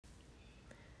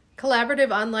Collaborative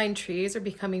online trees are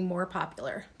becoming more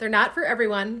popular. They're not for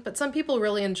everyone, but some people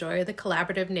really enjoy the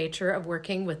collaborative nature of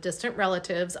working with distant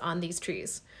relatives on these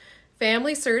trees.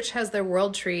 Family Search has their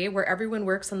world tree where everyone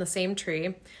works on the same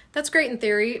tree. That's great in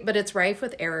theory, but it's rife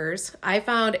with errors. I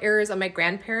found errors on my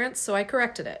grandparents, so I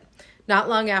corrected it. Not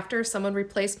long after, someone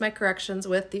replaced my corrections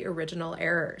with the original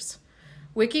errors.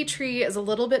 WikiTree is a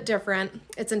little bit different.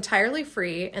 It's entirely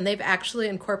free, and they've actually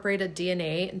incorporated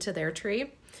DNA into their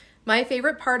tree. My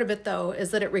favorite part of it, though,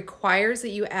 is that it requires that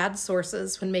you add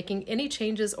sources when making any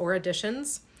changes or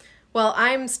additions. While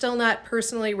I'm still not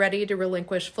personally ready to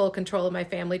relinquish full control of my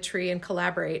family tree and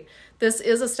collaborate, this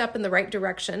is a step in the right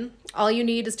direction. All you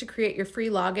need is to create your free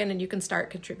login and you can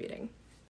start contributing.